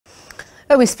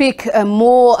We speak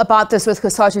more about this with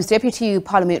Cosatu's Deputy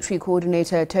Parliamentary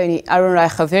Coordinator, Tony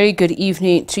Ehrenreich. A very good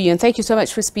evening to you, and thank you so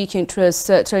much for speaking to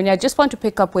us, Tony. I just want to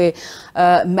pick up where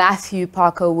Matthew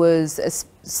Parker was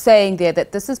saying there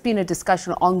that this has been a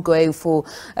discussion ongoing for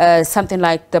something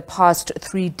like the past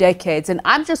 3 decades. And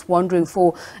I'm just wondering,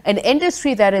 for an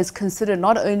industry that is considered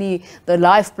not only the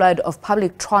lifeblood of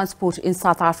public transport in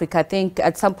South Africa, I think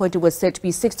at some point it was said to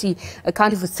be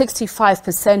accounting for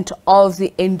 65% of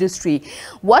the industry.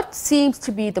 What seems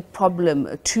to be the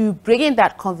problem to bringing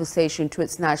that conversation to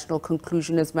its national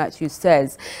conclusion, as Matthew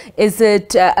says? Is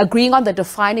it agreeing on the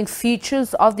defining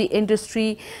features of the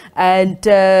industry and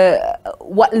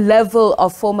what level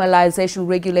of formalization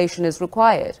regulation is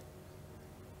required?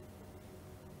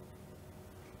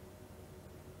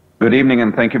 Good evening,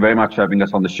 and thank you very much for having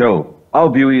us on the show.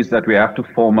 Our view is that we have to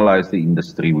formalize the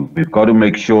industry. We've got to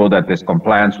make sure that there's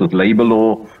compliance with labor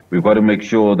law. We've got to make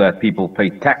sure that people pay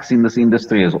tax in this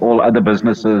industry as all other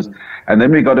businesses. And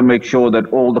then we've got to make sure that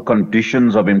all the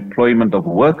conditions of employment of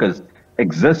workers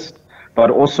exist, but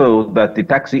also that the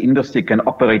taxi industry can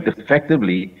operate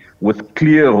effectively with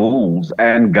clear rules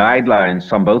and guidelines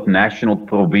from both national,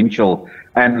 provincial,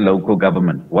 and local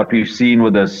government. What we've seen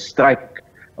with the strike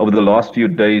over the last few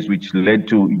days, which led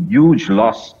to huge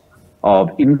loss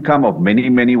of income of many,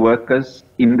 many workers,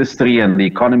 industry and the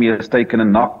economy has taken a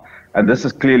knock. And this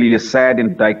is clearly a sad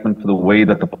indictment for the way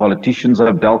that the politicians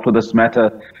have dealt with this matter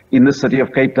in the city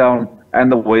of Cape Town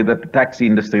and the way that the taxi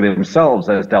industry themselves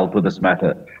has dealt with this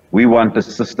matter. We want a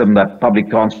system that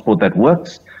public transport that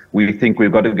works. We think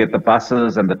we've got to get the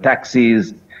buses and the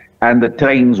taxis and the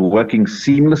trains working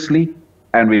seamlessly.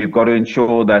 And we've got to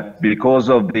ensure that because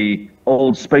of the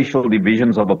old spatial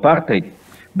divisions of apartheid,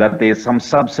 that there's some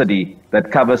subsidy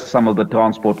that covers some of the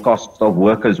transport costs of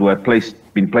workers who have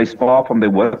been placed far from their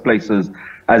workplaces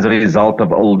as a result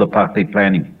of old apartheid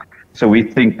planning. So we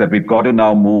think that we've got to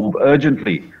now move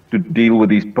urgently to deal with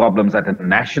these problems at a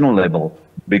national level,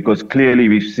 because clearly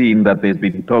we've seen that there's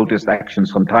been protest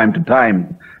actions from time to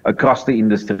time across the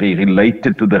industry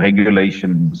related to the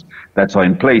regulations that are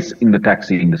in place in the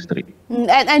taxi industry.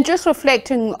 And just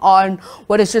reflecting on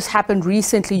what has just happened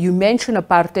recently, you mentioned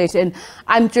apartheid, and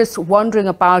I'm just wondering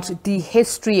about the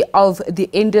history of the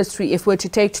industry if we're to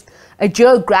take a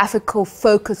geographical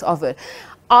focus of it.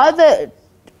 Are the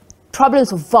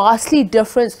problems vastly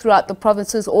different throughout the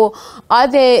provinces, or are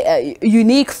there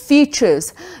unique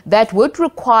features that would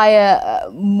require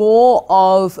more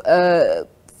of a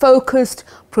focused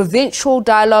provincial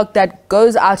dialogue that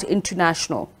goes out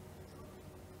international?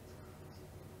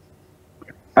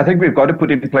 I think we've got to put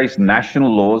in place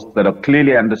national laws that are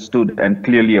clearly understood and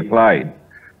clearly applied.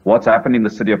 What's happened in the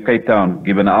city of Cape Town,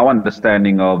 given our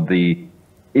understanding of the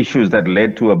issues that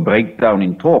led to a breakdown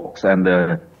in talks and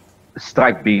the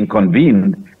strike being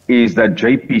convened, is that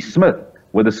J.P. Smith,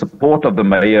 with the support of the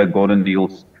Mayor Gordon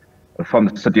Deals from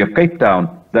the city of Cape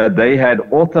Town, that they had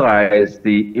authorized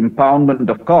the impoundment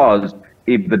of cars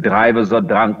if the drivers are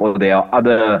drunk or there are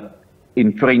other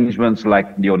infringements like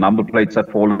your number plates have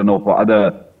fallen off or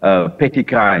other petty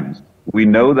crimes. We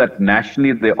know that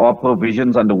nationally there are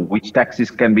provisions under which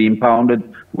taxis can be impounded.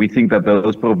 We think that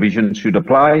those provisions should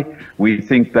apply. We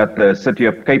think that the city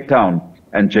of Cape Town,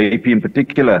 and JP in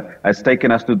particular, has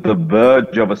taken us to the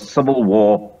verge of a civil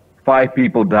war, 5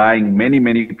 people dying, many,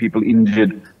 many people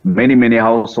injured, many, many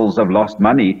households have lost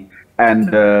money.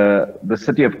 And the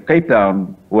city of Cape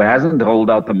Town, who hasn't rolled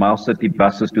out the Mouse City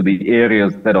buses to the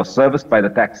areas that are serviced by the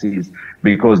taxis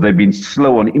because they've been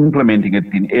slow on implementing it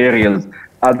in areas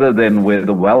other than where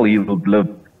the well-heeled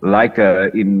live, like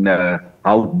in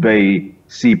Hout Bay,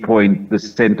 Sea Point, the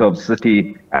center of the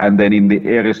city, and then in the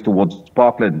areas towards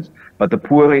Parklands. But the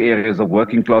poorer areas of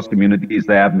working class communities,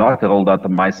 they have not rolled out the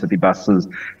My City buses.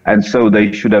 And so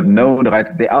they should have known right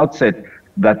at the outset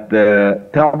that the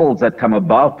troubles that come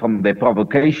about from their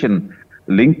provocation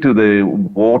linked to the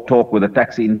war talk with the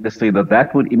taxi industry,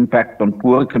 that would impact on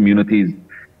poorer communities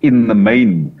in the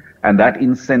main. And that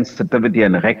insensitivity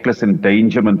and reckless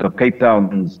endangerment of Cape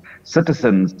Town's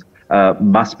citizens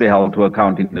must be held to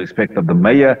account in respect of the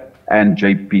Mayor and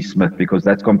J.P. Smith, because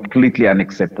that's completely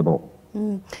unacceptable.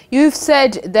 You've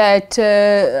said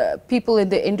that people in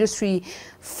the industry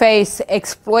face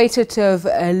exploitative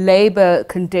labor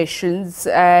conditions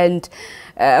and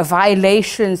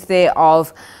violations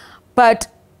thereof. But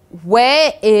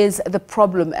where is the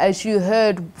problem? As you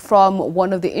heard from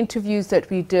one of the interviews that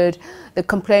we did, the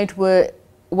complaint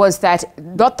was that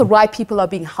not the right people are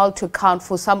being held to account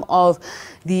for some of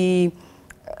the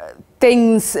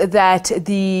things that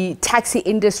the taxi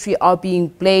industry are being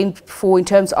blamed for in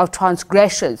terms of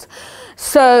transgressions.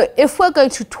 So if we're going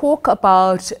to talk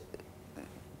about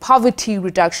poverty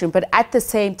reduction, but at the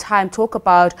same time talk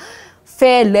about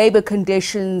fair labor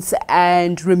conditions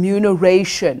and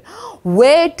remuneration.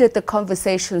 Where did the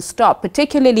conversation stop,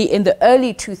 particularly in the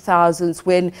early 2000s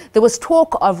when there was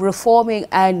talk of reforming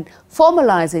and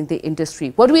formalizing the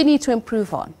industry? What do we need to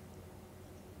improve on?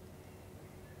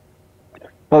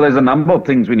 Well, there's a number of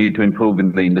things we need to improve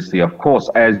in the industry. Of course,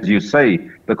 as you say,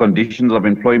 the conditions of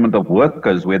employment of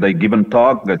workers, where they're given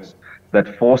targets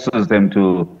that forces them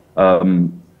to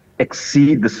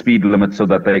exceed the speed limit so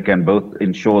that they can both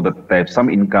ensure that they have some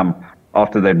income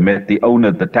after they've met the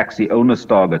taxi owner's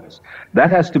targets.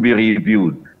 That has to be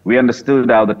reviewed. We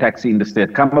understood how the taxi industry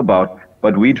had come about,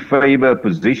 but we'd favor a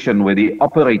position where the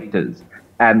operators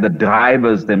and the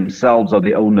drivers themselves are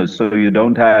the owners. So you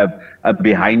don't have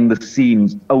behind the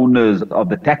scenes owners of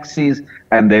the taxis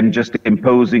and them just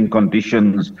imposing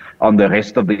conditions on the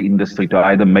rest of the industry to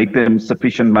either make them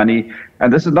sufficient money.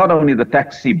 And this is not only the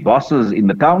taxi bosses in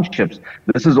the townships,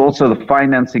 this is also the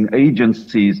financing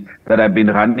agencies that have been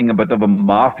running a bit of a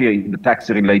mafia in the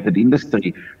taxi-related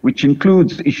industry, which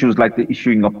includes issues like the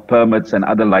issuing of permits and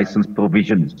other license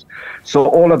provisions. So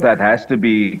all of that has to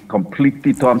be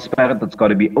completely transparent. It's got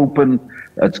to be open.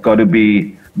 It's got to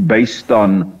be based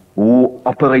on who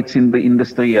operates in the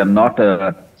industry and not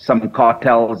some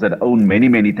cartels that own many,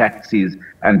 many taxis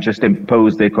and just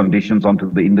impose their conditions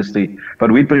onto the industry.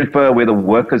 But we prefer where the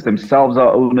workers themselves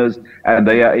are owners and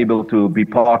they are able to be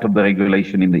part of the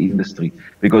regulation in the industry,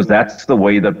 because that's the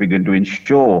way that we're going to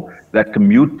ensure that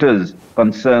commuters'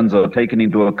 concerns are taken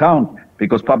into account,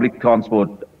 because public transport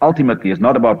ultimately is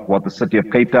not about what the city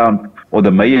of Cape Town or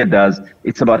the mayor does.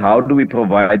 It's about how do we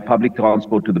provide public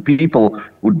transport to the people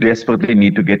who desperately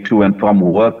need to get to and from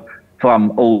work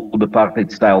from old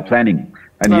apartheid-style planning.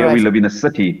 And here we live in a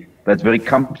city that's very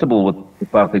comfortable with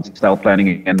apartheid-style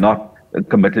planning and not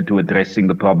committed to addressing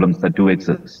the problems that do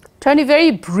exist. Tony,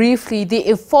 very briefly, the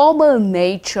informal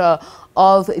nature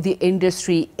of the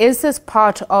industry, is this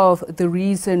part of the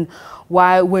reason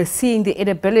why we're seeing the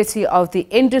inability of the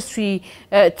industry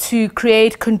to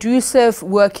create conducive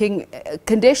working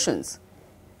conditions?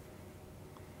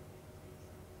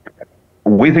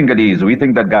 We think it is. We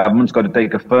think that government's got to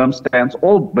take a firm stance.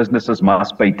 All businesses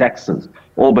must pay taxes.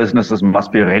 All businesses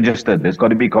must be registered. There's got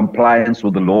to be compliance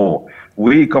with the law.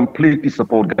 We completely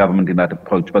support government in that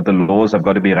approach, but the laws have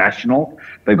got to be rational.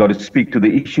 They've got to speak to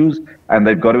the issues, and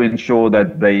they've got to ensure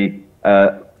that they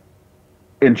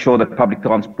ensure that public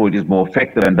transport is more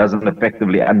effective and doesn't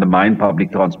effectively undermine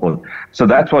public transport. So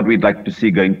that's what we'd like to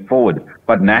see going forward.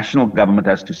 But national government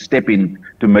has to step in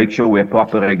to make sure we have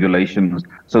proper regulations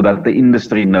so that the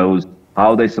industry knows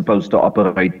how they're supposed to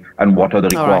operate and what are the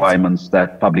requirements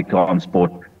that public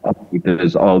transport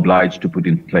operators are obliged to put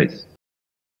in place.